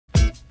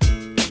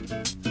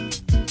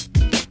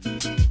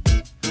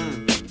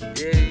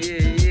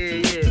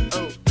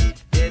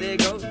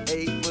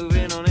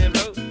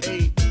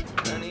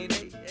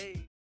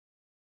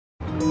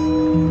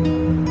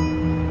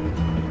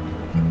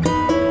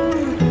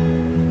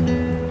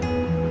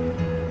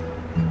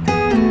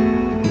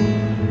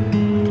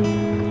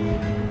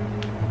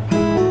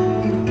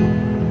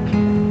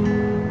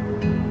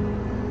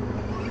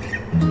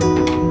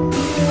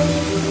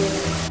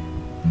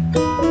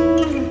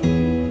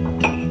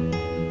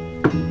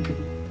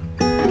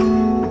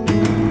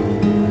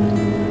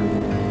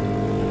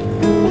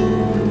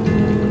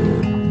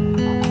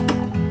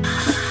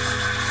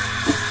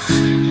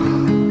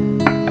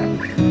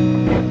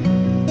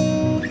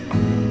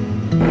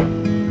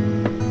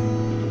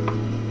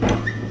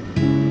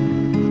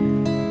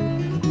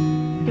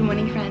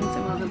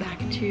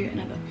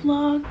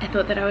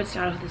thought that I would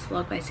start off this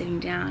vlog by sitting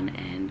down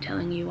and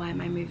telling you why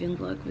my moving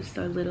vlog was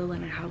so little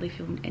and I hardly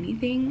filmed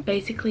anything.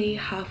 Basically,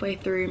 halfway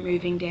through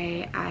moving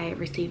day, I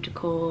received a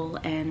call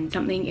and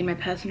something in my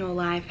personal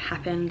life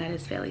happened that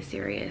is fairly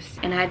serious.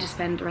 And I had to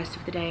spend the rest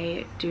of the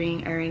day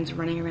doing errands,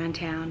 running around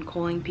town,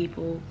 calling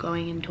people,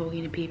 going and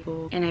talking to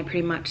people. And I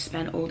pretty much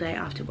spent all day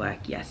after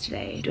work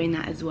yesterday doing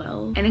that as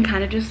well. And it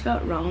kind of just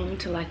felt wrong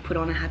to like put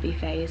on a happy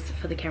face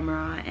for the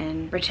camera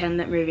and pretend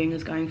that moving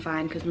was going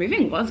fine, because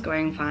moving was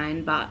going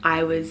fine, but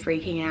I was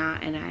freaking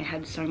out and I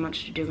had so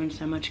much to do and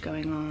so much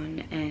going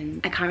on, and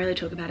I can't really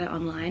talk about it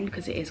online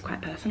because it is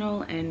quite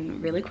personal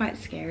and really quite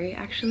scary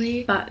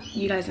actually. But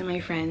you guys are my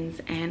friends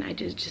and I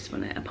just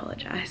want to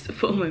apologize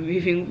for my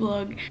moving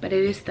vlog. But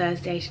it is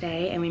Thursday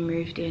today and we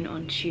moved in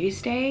on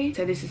Tuesday,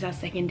 so this is our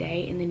second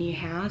day in the new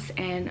house,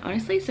 and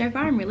honestly so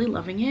far I'm really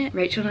loving it.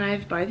 Rachel and I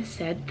have both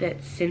said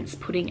that since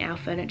putting our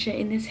furniture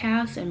in this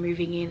house and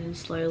moving in and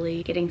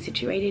slowly getting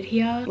situated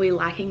here, we're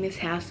liking this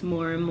house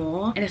more and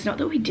more. And it's not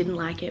that we didn't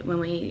like it when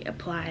we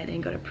applied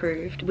and got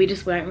approved, we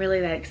just weren't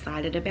really that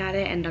excited about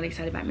it and not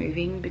excited about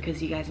moving,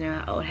 because you guys know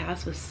our old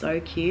house was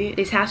so cute.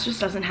 This house just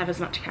doesn't have as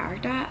much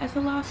character as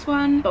the last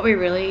one, but we're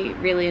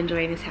really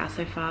enjoying this house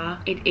so far.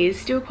 It is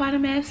still quite a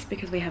mess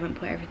because we haven't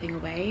put everything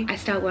away. I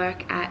start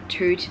work at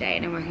 2 today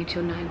and I'm working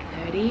till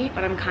 9:30,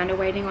 but I'm kind of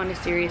waiting on a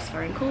serious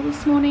phone call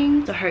this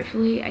morning, so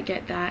hopefully I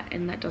get that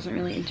and that doesn't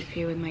really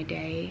interfere with my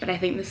day. But I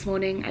think this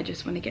morning I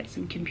just want to get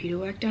some computer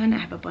work done. I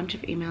have a bunch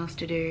of emails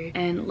to do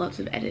and lots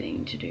of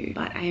editing to do,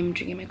 but I am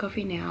drinking my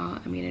coffee now.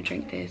 I'm gonna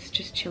drink this,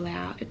 just chill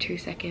out for 2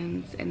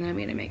 seconds, and then I'm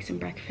gonna make some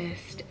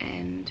breakfast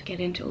and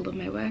get into all of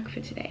my work for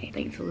today.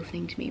 Thanks for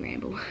listening to me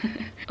ramble.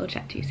 I'll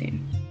chat to you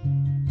soon.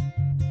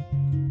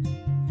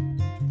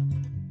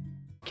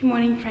 Good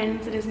morning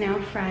friends, it is now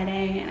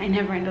Friday and I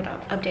never ended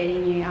up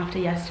updating you after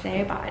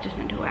yesterday, but I just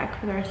went to work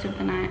for the rest of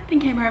the night, then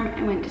came home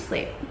and went to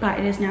sleep. But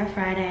it is now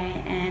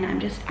Friday and I'm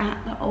just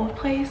at the old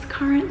place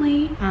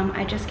currently.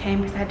 I just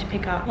came because I had to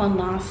pick up one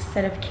last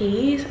set of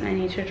keys and I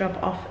need to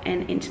drop off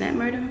an internet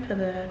modem for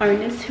the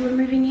owners who are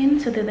moving in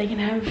so that they can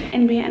have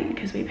NBN,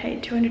 because we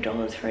paid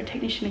 $200 for a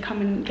technician to come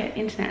and get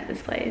internet at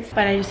this place.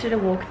 But I just did a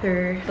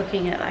walkthrough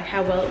looking at like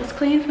how well it was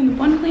cleaned from the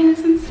bond cleaners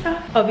and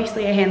stuff.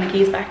 Obviously I hand the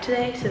keys back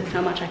today, so there's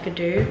not much I could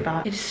do,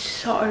 but it's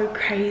so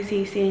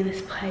crazy seeing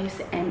this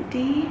place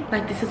empty.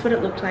 Like this is what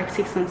it looked like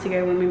 6 months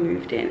ago when we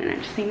moved in, and I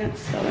just think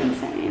that's so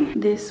insane.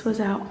 This was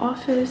our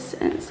office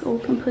and it's all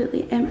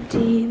completely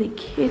empty. The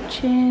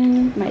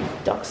kitchen, my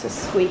dogs are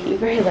squeaking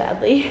very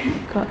loudly.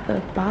 Got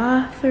the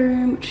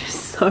bathroom, which is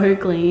so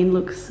clean,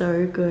 looks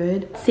so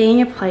good.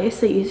 Seeing a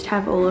place that used to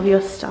have all of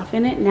your stuff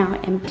in it now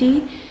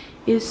empty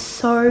is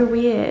so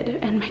weird,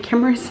 and my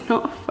camera is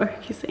not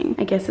focusing.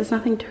 I guess there's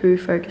nothing to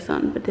focus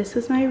on, but this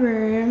was my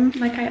room.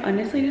 Like I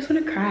honestly just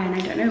want to cry and I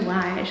don't know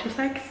why. It's just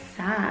like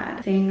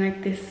sad seeing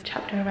like this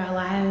chapter of our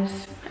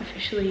lives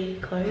officially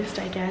closed,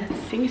 I guess.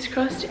 Fingers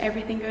crossed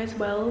everything goes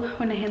well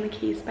when I hand the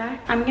keys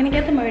back. I'm gonna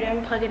get the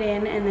modem, plug it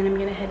in, and then I'm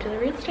gonna head to the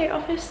real estate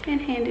office and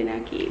hand in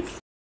our keys.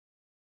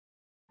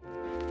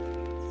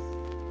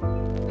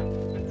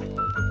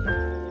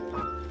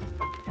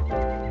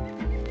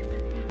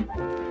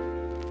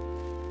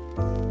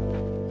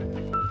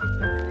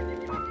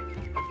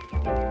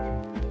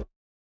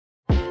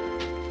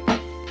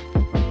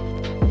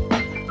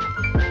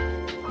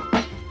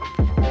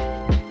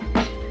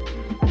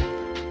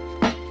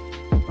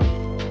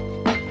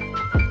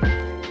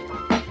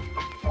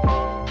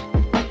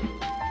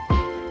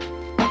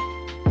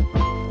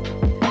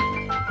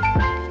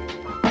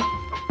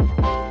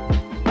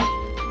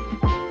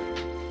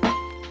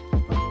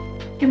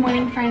 Good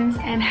morning friends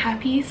and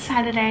happy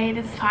Saturday. It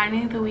is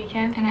finally the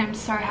weekend and I'm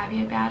so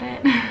happy about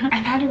it.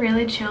 I've had a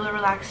really chill,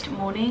 relaxed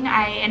morning.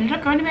 I ended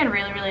up going to bed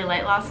really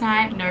late last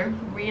night. No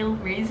real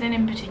reason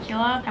in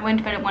particular. I went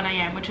to bed at 1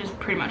 AM, which is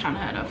pretty much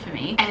unheard of for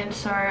me. And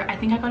so I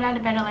think I got out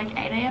of bed at like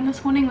 8 AM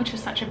this morning, which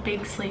is such a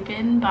big sleep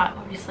in, but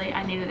obviously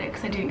I needed it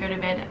because I didn't go to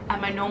bed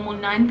at my normal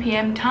 9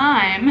 PM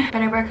time.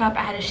 But I woke up,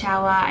 I had a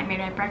shower, I made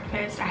my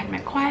breakfast, I had my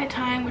quiet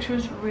time, which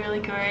was really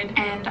good.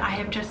 And I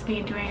have just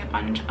been doing a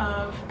bunch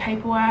of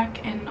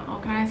paperwork and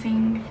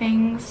organizing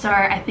things. So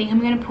I think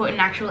I'm gonna put an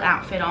actual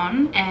outfit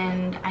on,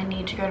 and I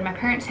need to go to my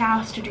parents'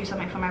 house to do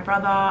something for my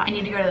brother. I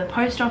need to go to the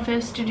post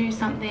office to do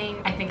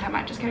something. I think I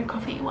might just get a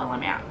coffee while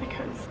I'm out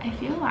because I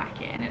feel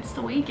like it and it's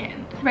the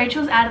weekend.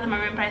 Rachel's out at the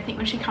moment, but I think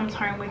when she comes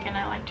home we're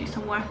gonna like do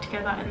some work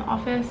together in the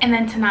office. And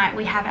then tonight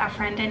we have our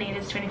friend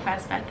Anita's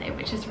 21st birthday,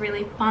 which is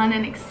really fun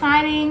and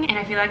exciting, and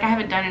I feel like I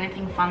haven't done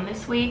anything fun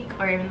this week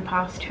or even the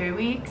past 2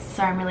 weeks,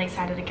 so I'm really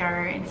excited to go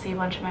and see a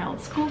bunch of my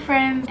old school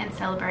friends and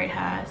celebrate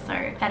her.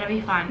 So that'll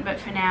be fun, but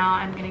for now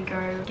I'm gonna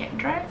go get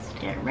dressed,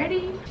 get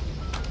ready.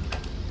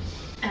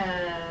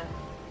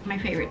 My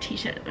favorite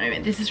t-shirt at the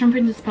moment. This is from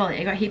Princess Polly.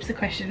 I got heaps of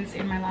questions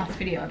in my last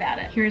video about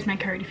it. Here is my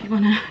code if you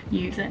want to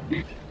use it.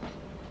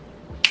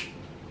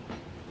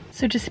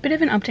 So just a bit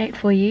of an update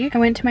for you. I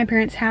went to my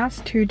parents' house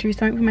to do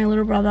something for my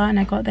little brother, and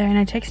I got there and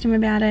I texted him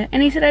about it,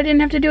 and he said I didn't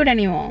have to do it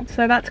anymore,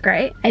 so that's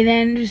great. I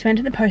then just went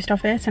to the post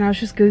office and I was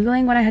just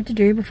googling what I had to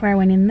do before I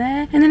went in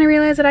there, and then I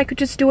realized that I could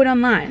just do it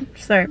online.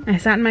 So I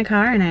sat in my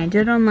car and I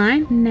did it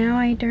online. Now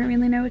I don't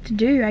really know what to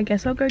do. I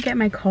guess I'll go get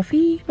my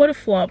coffee. What a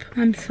flop.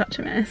 I'm such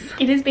a mess.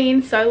 It has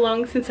been so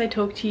long since I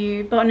talked to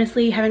you, but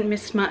honestly haven't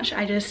missed much.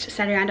 I just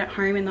sat around at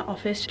home in the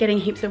office getting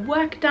heaps of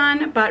work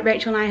done, but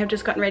Rachel and I have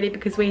just gotten ready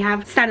because we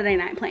have Saturday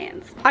night plans.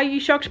 Are you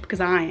shocked?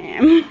 Because I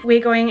am. We're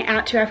going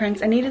out to our friend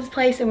Anita's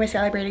place and we're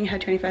celebrating her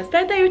 21st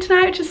birthday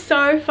tonight, which is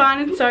so fun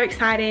and so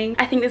exciting.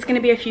 I think there's going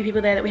to be a few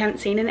people there that we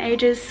haven't seen in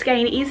ages. Skye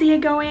and Izzy are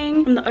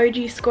going from the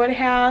OG Squatter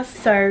House.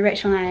 So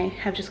Rachel and I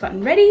have just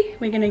gotten ready.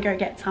 We're going to go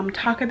get some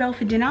Taco Bell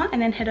for dinner and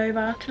then head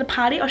over to the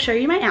party. I'll show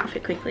you my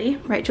outfit quickly.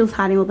 Rachel's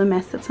hiding all the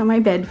mess that's on my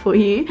bed for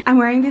you. I'm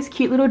wearing this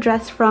cute little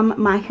dress from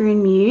Micah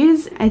and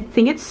Muse. I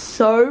think it's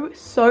so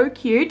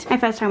cute. My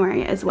first time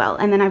wearing it as well.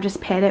 And then I've just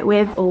paired it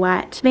with all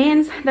white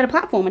Vans that are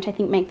platform, which I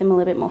think make them a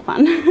little bit more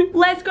fun.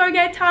 Let's go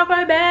get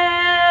Taco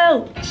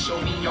Bell!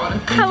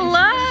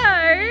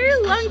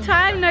 Hello! Long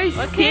time no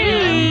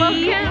see!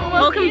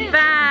 Welcome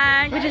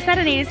back! We're just at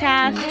Anita's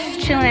house,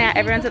 just chilling out.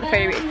 Everyone's at the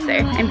photo booth, so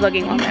I'm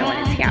vlogging while no one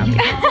is here.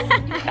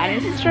 That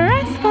is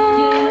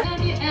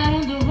stressful!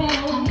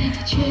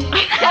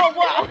 Oh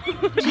wow!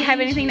 Do you have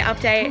anything to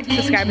update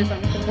subscribers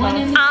on?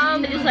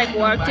 Just like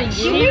work to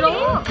uni.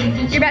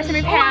 You're about to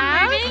move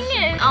house?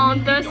 Moving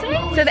on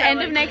Thursday. So the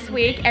end of next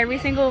week, every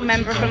single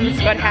member from the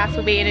squad house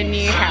will be in a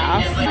new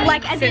house.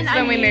 Like as since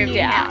when we moved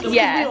out.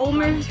 Yeah. We all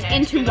moved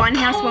into one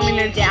house when we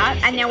moved out,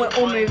 and now we're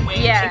all moved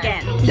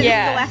again. So this is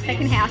our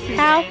second house.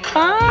 How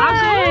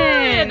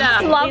fun!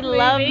 Love we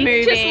love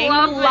moving. Just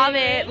love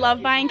it.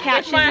 Love buying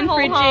couches and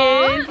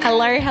fridges.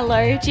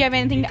 Hello. Do you have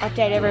anything to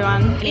update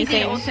everyone?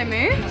 Izzy also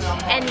moved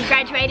and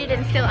graduated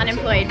and still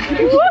unemployed.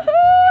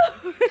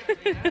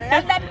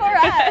 That's that for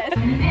us.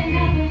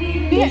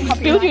 You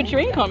spilled your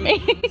drink on me.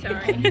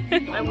 Sorry,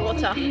 my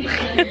water.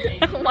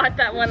 Wipe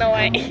that one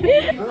away.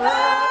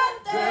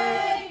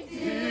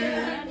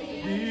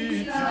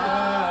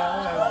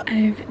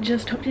 I've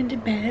just hopped into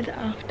bed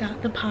after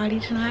the party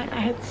tonight.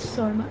 I had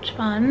so much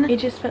fun. It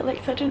just felt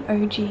like such an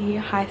OG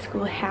high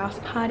school house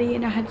party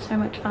and I had so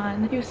much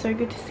fun. It was so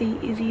good to see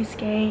Izzy,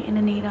 Skye and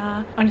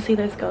Anita. Honestly,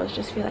 those girls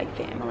just feel like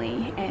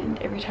family,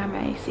 and every time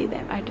I see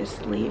them I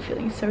just leave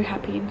feeling so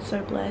happy and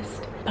so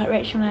blessed. But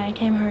Rachel and I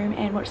came home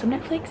and watched some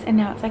Netflix, and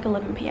now it's like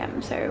 11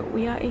 PM, so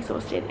we are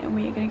exhausted and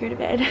we are gonna go to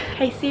bed.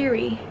 Hey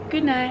Siri,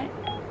 good night.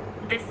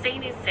 The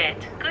scene is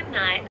set. Good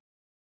night.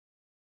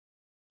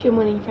 Good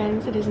morning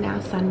friends, it is now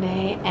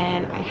Sunday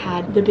and I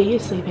had the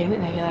biggest sleep in,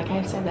 and I feel like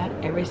I've said that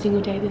every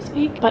single day this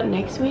week. But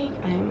next week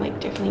I'm like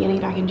definitely getting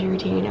back into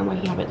routine. I'm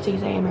waking up at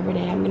 6 AM every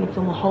day. I'm gonna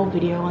film a whole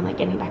video on like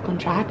getting back on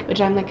track, which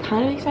I'm like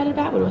kind of excited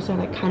about, but also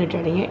like kind of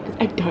dreading it because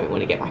I don't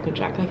want to get back on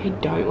track. Like I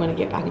don't want to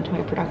get back into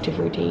my productive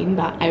routine,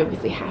 but I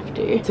obviously have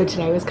to. So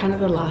today was kind of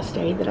the last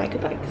day that I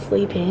could like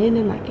sleep in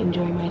and like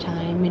enjoy my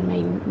time in my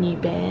new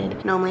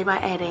bed. Normally by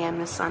 8 AM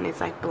the sun is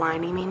like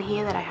blinding me in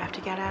here that I have to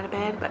get out of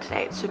bed, but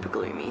today it's super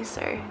gloomy,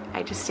 so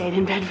I just stayed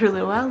in bed for a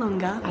little while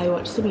longer. I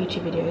watched some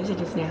YouTube videos. It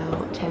is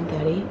now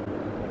 10:30.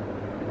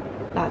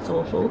 That's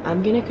awful.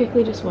 I'm gonna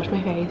quickly just wash my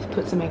face,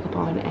 put some makeup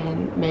on,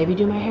 and maybe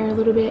do my hair a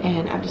little bit.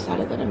 And I've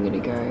decided that I'm gonna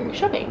go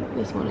shopping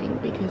this morning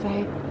because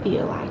I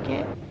feel like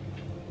it.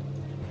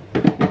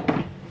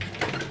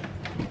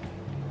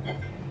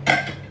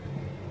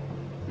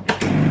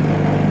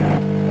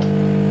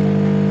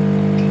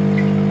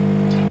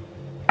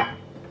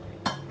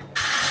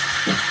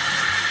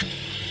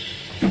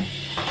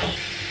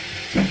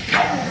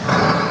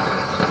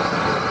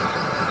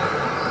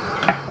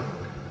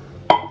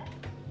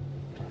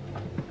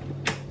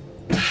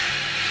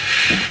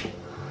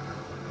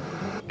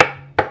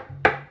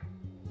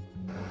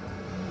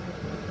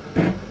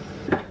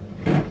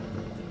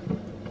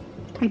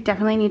 I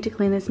definitely need to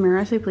clean this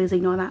mirror, so please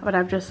ignore that, but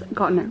I've just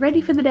gotten it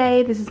ready for the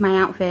day. This is my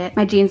outfit.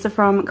 My jeans are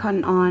from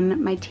Cotton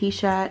On, my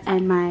t-shirt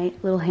and my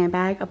little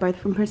handbag are both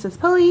from Princess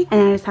Polly, and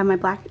I just have my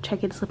black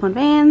checkered slip-on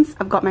Vans.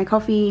 I've got my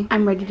coffee.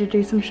 I'm ready to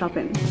do some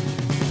shopping.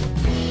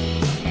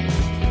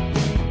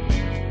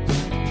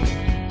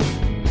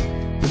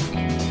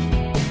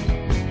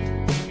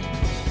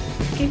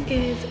 It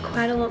is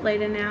quite a lot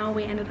later now.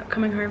 We ended up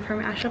coming home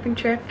from our shopping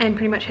trip and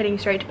pretty much heading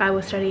straight to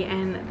Bible study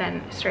and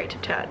then straight to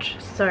church.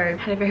 So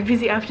had a very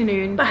busy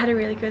afternoon, but had a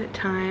really good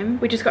time.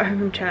 We just got home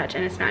from church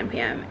and it's 9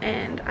 PM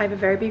and I have a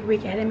very big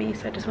week ahead of me,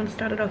 so I just want to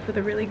start it off with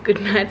a really good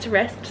night's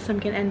rest so I'm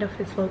gonna end off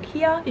this vlog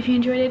here. If you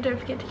enjoyed it, don't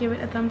forget to give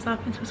it a thumbs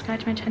up and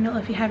subscribe to my channel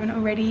if you haven't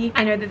already.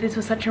 I know that this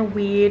was such a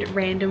weird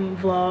random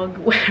vlog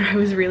where I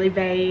was really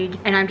vague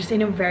and I'm just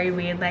in a very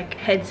weird like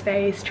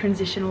headspace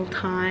transitional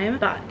time,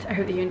 but I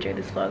hope that you enjoyed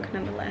this vlog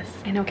nonetheless,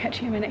 and I'll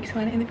catch you in my next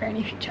one in the very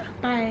near future.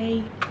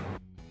 Bye.